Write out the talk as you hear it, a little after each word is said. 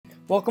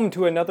Welcome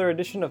to another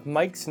edition of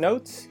Mike's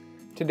Notes.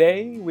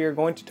 Today we are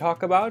going to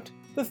talk about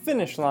the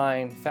finish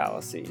line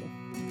fallacy.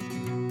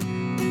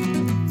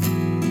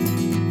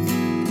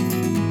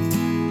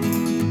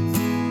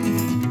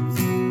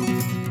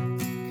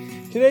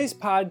 Today's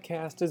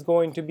podcast is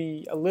going to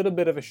be a little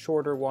bit of a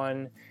shorter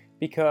one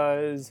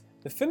because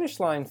the finish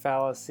line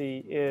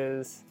fallacy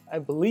is, I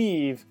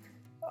believe,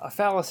 a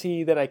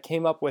fallacy that I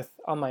came up with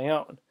on my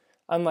own,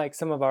 unlike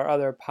some of our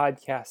other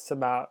podcasts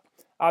about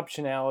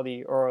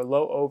optionality or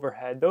low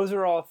overhead. Those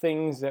are all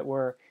things that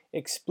were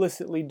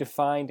explicitly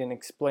defined and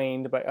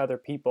explained by other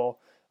people.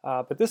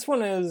 But this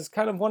one is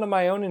kind of one of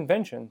my own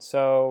inventions,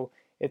 so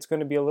it's going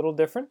to be a little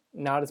different,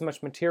 not as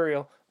much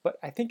material, but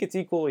I think it's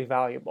equally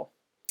valuable.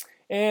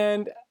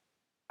 And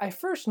I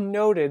first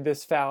noted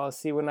this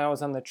fallacy when I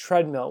was on the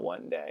treadmill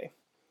one day.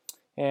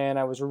 And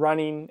I was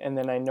running, and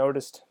then I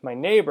noticed my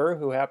neighbor,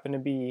 who happened to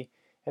be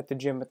at the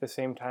gym at the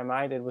same time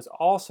I did, was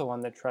also on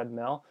the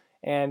treadmill.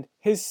 And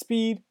his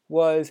speed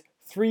was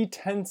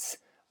 0.3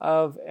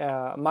 of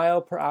a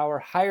mile per hour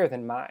higher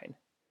than mine.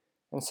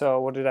 And so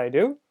what did I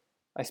do?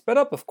 I sped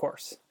up, of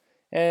course.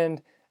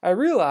 And I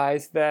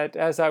realized that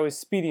as I was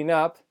speeding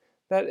up,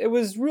 that it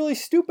was really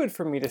stupid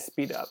for me to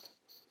speed up.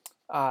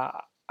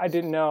 I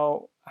didn't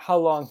know how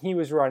long he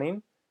was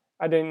running.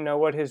 I didn't know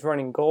what his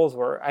running goals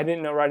were. I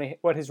didn't know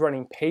what his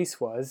running pace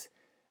was.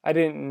 I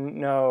didn't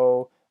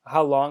know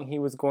how long he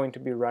was going to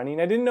be running.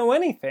 I didn't know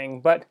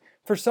anything, but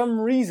for some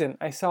reason,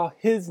 I saw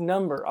his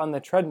number on the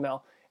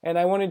treadmill, and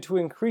I wanted to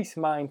increase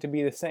mine to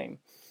be the same.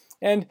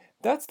 And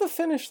that's the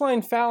finish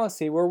line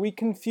fallacy, where we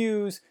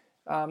confuse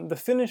the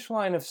finish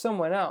line of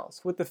someone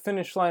else with the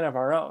finish line of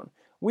our own.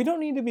 We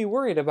don't need to be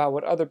worried about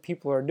what other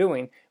people are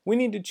doing. We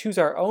need to choose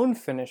our own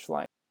finish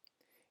line.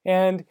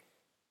 And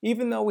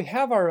even though we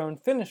have our own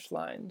finish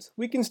lines,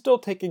 we can still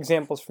take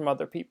examples from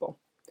other people.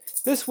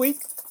 This week,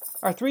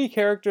 our three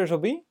characters will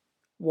be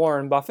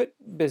Warren Buffett,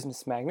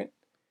 business magnate;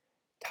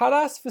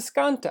 Taras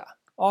Viskanta,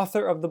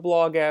 author of the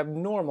blog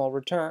Abnormal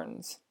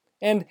Returns;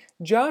 and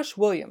Josh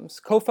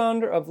Williams,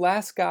 co-founder of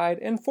Last Guide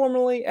and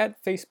formerly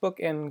at Facebook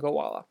and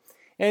Gowalla.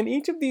 And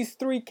each of these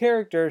three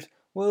characters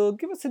will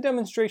give us a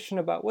demonstration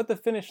about what the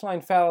finish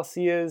line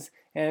fallacy is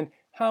and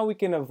how we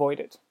can avoid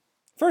it.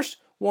 First,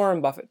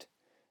 Warren Buffett.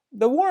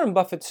 The Warren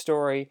Buffett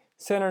story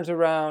centers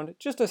around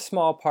just a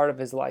small part of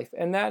his life,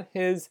 and that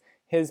is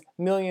his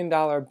 $1 million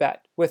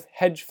bet with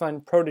hedge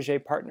fund protege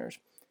partners.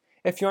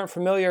 If you aren't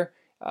familiar,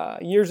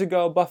 years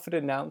ago, Buffett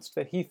announced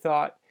that he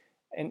thought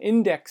an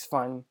index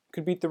fund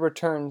could beat the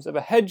returns of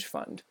a hedge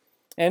fund.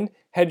 And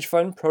hedge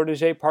fund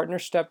protege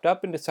partners stepped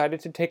up and decided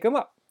to take him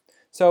up.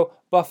 So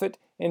Buffett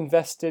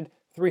invested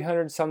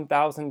 $300-some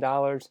thousand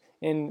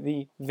in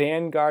the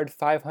Vanguard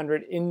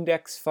 500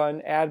 index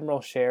fund Admiral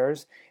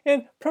shares,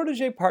 and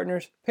protege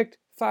partners picked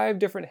 5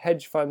 different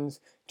hedge funds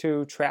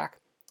to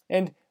track.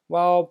 And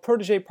while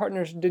protege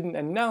partners didn't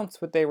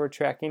announce what they were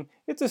tracking,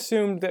 it's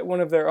assumed that one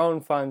of their own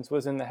funds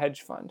was in the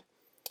hedge fund.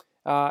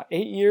 8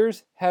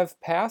 years have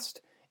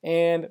passed,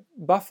 and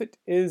Buffett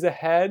is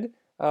ahead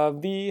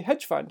of the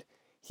hedge fund.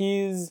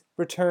 He's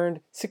returned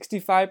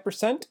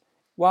 65%,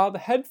 while the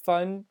hedge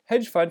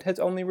fund has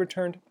only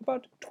returned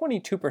about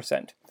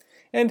 22%.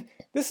 And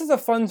this is a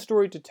fun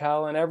story to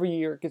tell, and every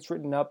year it gets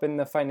written up in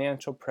the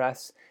financial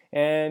press,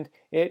 and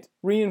it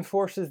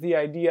reinforces the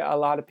idea a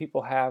lot of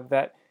people have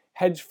that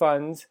hedge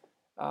funds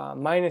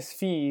minus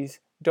fees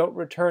don't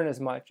return as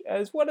much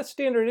as what a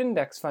standard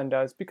index fund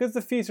does because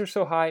the fees are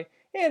so high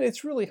and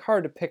it's really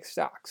hard to pick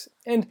stocks.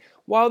 And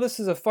while this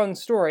is a fun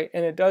story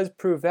and it does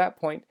prove that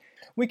point,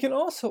 we can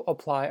also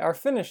apply our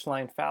finish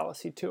line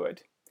fallacy to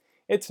it.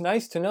 It's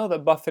nice to know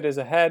that Buffett is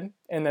ahead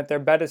and that their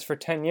bet is for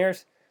 10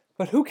 years,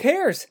 but who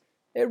cares?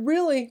 It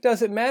really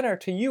doesn't matter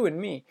to you and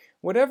me.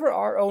 Whatever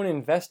our own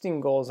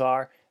investing goals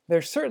are,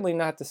 they're certainly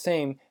not the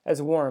same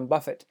as Warren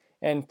Buffett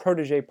and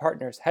Protege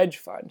Partners hedge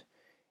fund.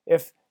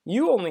 If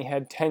you only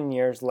had 10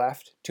 years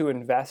left to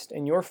invest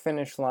and your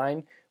finish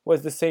line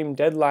was the same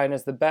deadline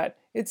as the bet,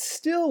 it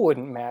still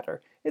wouldn't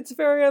matter. It's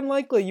very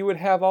unlikely you would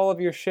have all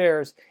of your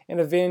shares in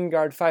a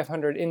Vanguard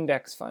 500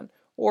 index fund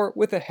or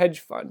with a hedge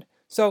fund.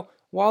 So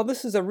while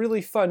this is a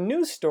really fun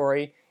news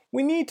story,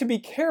 we need to be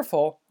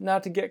careful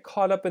not to get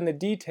caught up in the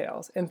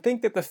details and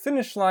think that the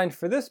finish line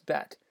for this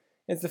bet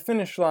is the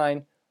finish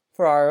line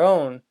for our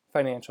own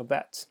financial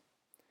bets.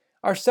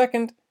 Our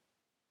second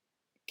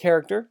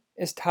character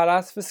is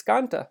Taras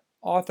Viskanta,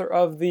 author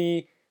of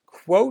the,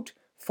 quote,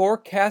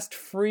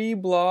 forecast-free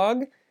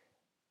blog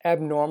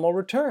Abnormal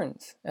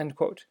Returns, end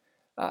quote.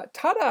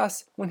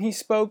 Taras, when he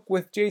spoke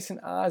with Jason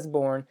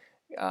Osborne,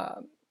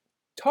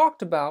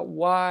 talked about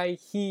why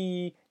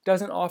he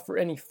doesn't offer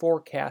any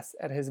forecasts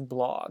at his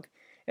blog.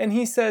 And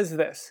he says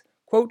this,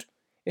 quote,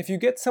 if you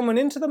get someone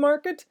into the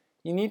market,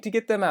 you need to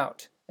get them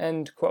out,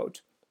 end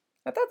quote.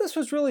 I thought this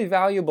was really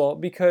valuable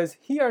because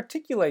he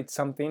articulates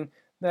something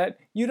that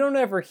you don't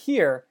ever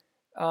hear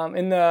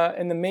in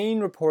the main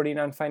reporting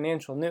on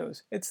financial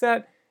news. It's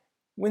that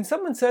when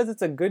someone says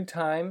it's a good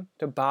time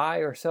to buy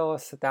or sell a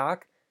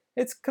stock,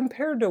 it's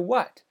compared to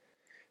what?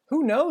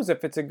 Who knows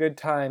if it's a good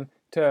time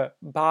to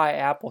buy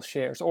Apple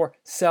shares or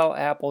sell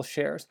Apple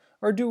shares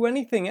or do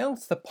anything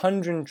else the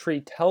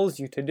punditry tells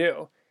you to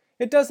do.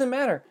 It doesn't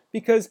matter,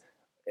 because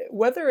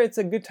whether it's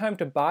a good time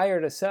to buy or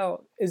to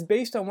sell is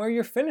based on where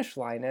your finish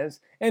line is,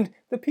 and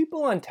the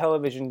people on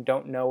television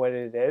don't know what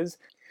it is.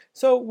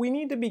 So we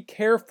need to be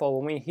careful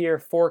when we hear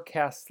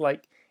forecasts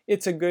like,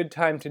 it's a good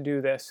time to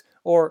do this,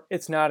 or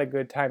it's not a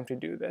good time to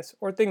do this,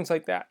 or things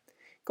like that.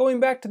 Going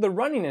back to the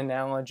running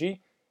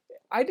analogy,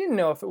 I didn't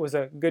know if it was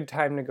a good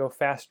time to go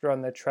faster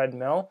on the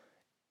treadmill.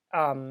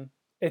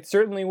 It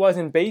certainly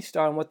wasn't based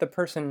on what the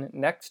person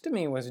next to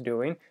me was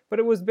doing, but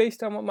it was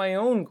based on what my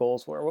own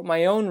goals were, what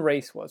my own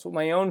race was, what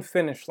my own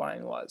finish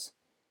line was.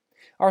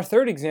 Our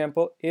third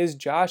example is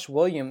Josh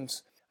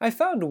Williams. I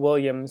found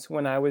Williams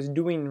when I was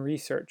doing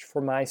research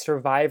for my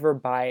Survivor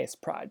Bias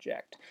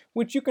project,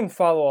 which you can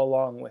follow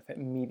along with at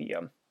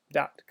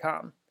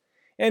medium.com.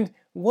 And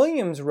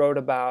Williams wrote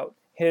about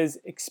his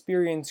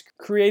experience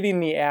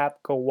creating the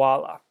app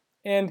Gowalla.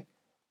 And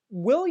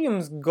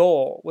Williams'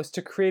 goal was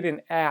to create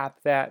an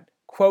app that,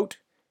 quote,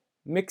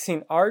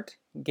 mixing art,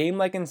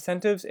 game-like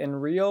incentives,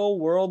 and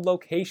real-world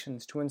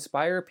locations to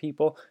inspire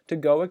people to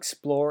go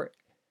explore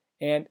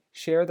and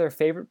share their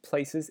favorite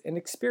places and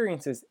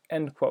experiences,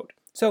 end quote.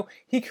 So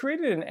he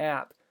created an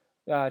app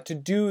to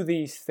do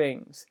these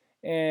things.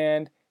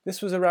 And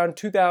this was around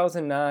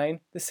 2009,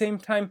 the same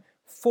time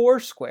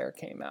Foursquare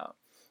came out.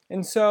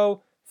 And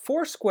so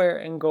Foursquare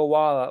and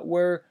Gowalla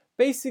were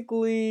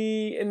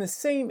basically in the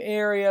same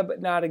area,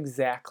 but not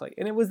exactly.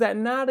 And it was that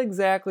not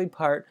exactly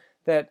part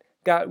that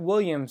got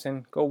Williams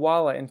and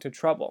Gowalla into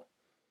trouble.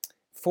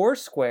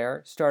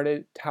 Foursquare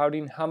started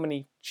touting how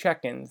many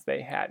check-ins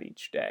they had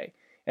each day.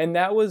 And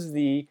that was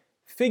the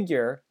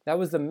figure, that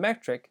was the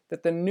metric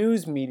that the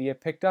news media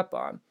picked up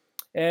on.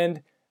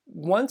 And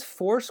once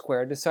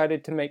Foursquare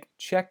decided to make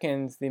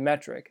check-ins the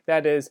metric,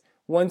 that is,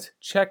 once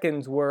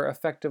check-ins were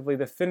effectively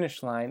the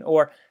finish line,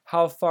 or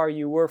how far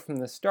you were from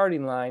the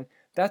starting line,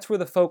 that's where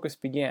the focus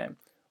began.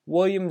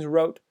 Williams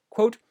wrote,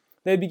 quote,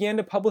 they began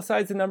to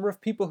publicize the number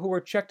of people who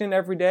were checked in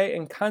every day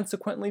and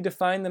consequently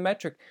define the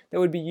metric that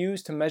would be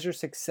used to measure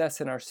success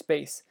in our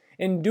space.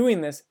 In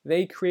doing this,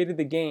 they created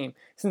the game.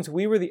 Since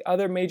we were the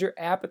other major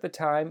app at the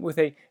time with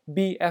a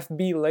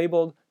BFB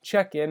labeled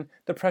check-in,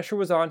 the pressure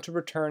was on to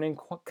return in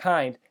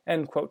kind,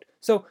 end quote.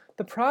 So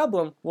the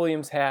problem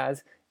Williams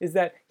has is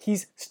that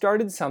he's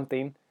started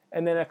something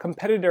and then a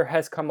competitor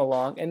has come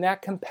along and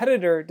that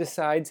competitor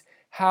decides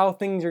how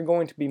things are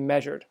going to be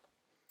measured.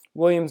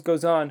 Williams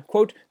goes on,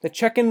 quote, the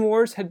check-in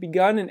wars had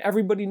begun and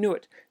everybody knew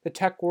it. The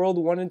tech world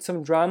wanted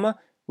some drama.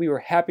 We were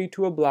happy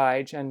to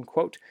oblige, end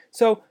quote.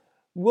 So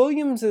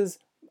Williams is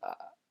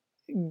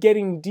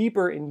getting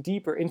deeper and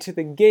deeper into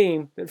the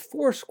game that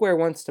Foursquare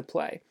wants to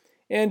play.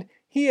 And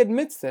he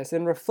admits this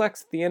and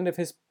reflects at the end of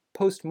his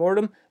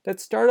post-mortem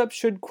that startups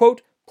should,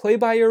 quote, play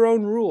by your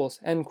own rules,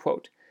 end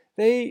quote.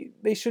 They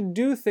should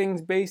do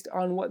things based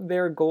on what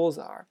their goals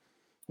are.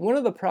 One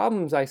of the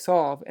problems I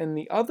solve in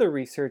the other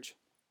research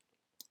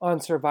on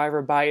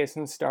survivor bias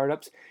in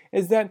startups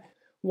is that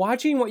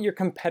watching what your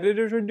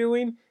competitors are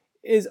doing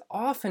is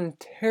often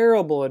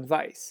terrible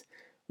advice.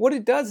 What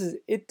it does is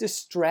it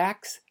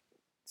distracts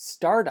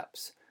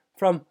startups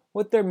from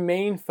what their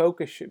main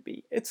focus should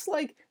be. It's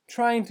like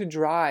trying to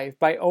drive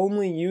by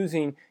only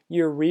using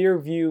your rear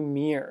view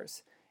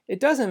mirrors. It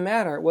doesn't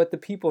matter what the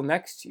people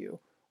next to you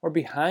or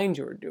behind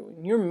you are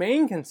doing. Your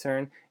main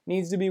concern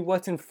needs to be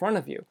what's in front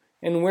of you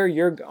and where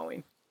you're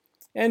going.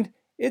 And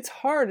it's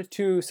hard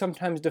to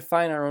sometimes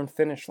define our own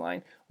finish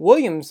line.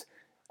 Williams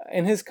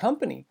and his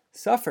company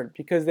suffered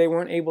because they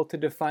weren't able to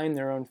define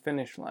their own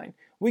finish line.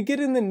 We get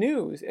in the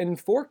news and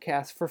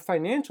forecasts for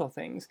financial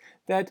things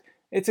that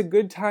it's a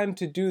good time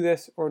to do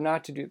this or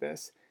not to do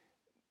this.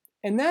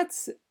 And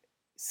that's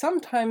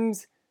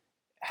sometimes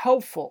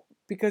helpful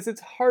because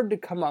it's hard to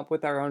come up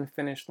with our own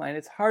finish line.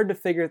 It's hard to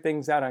figure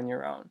things out on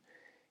your own.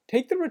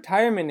 Take the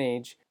retirement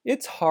age.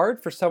 It's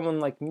hard for someone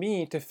like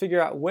me to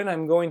figure out when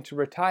I'm going to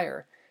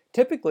retire.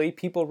 Typically,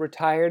 people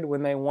retired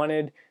when they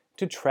wanted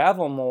to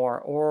travel more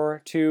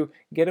or to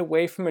get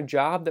away from a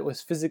job that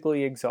was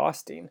physically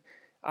exhausting.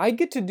 I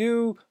get to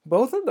do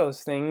both of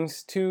those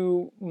things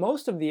to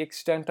most of the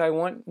extent I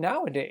want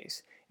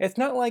nowadays. It's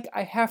not like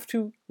I have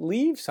to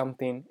leave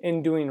something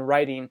in doing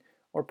writing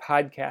or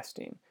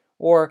podcasting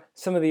or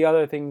some of the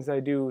other things I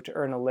do to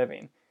earn a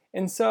living.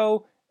 And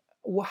so,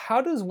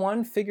 how does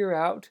one figure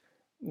out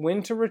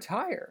when to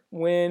retire,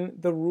 when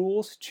the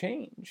rules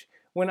change,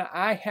 when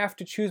I have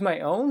to choose my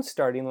own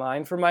starting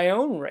line for my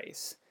own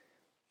race?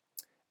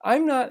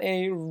 I'm not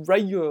a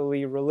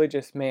regularly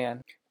religious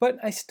man, but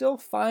I still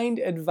find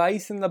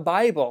advice in the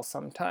Bible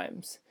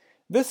sometimes.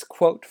 This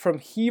quote from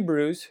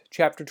Hebrews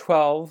chapter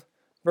 12,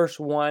 verse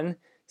 1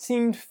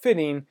 seemed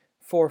fitting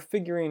for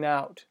figuring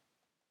out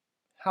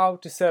how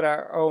to set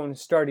our own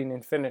starting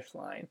and finish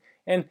line,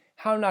 and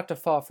how not to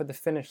fall for the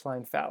finish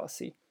line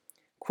fallacy.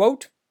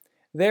 Quote,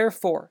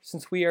 therefore,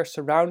 since we are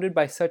surrounded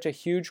by such a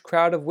huge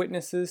crowd of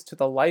witnesses to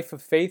the life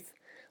of faith,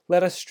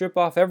 let us strip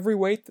off every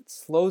weight that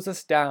slows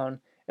us down,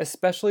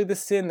 especially the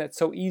sin that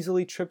so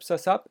easily trips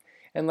us up,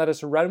 and let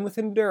us run with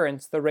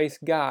endurance the race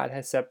God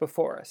has set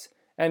before us."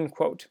 End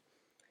quote.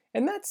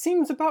 And that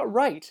seems about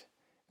right,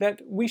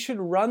 that we should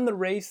run the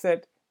race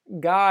that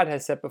God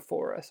has set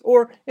before us.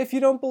 Or if you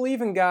don't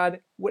believe in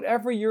God,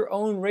 whatever your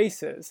own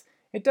race is.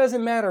 It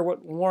doesn't matter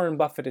what Warren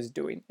Buffett is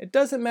doing. It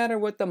doesn't matter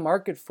what the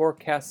market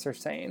forecasts are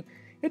saying.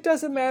 It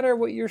doesn't matter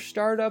what your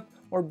startup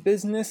or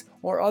business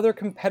or other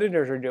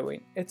competitors are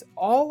doing. It's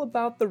all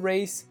about the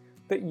race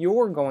that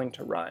you're going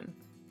to run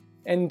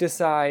and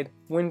decide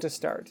when to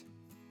start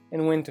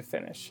and when to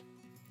finish.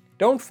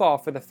 Don't fall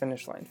for the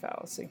finish line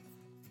fallacy.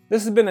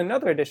 This has been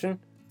another edition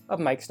of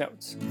Mike's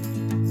Notes.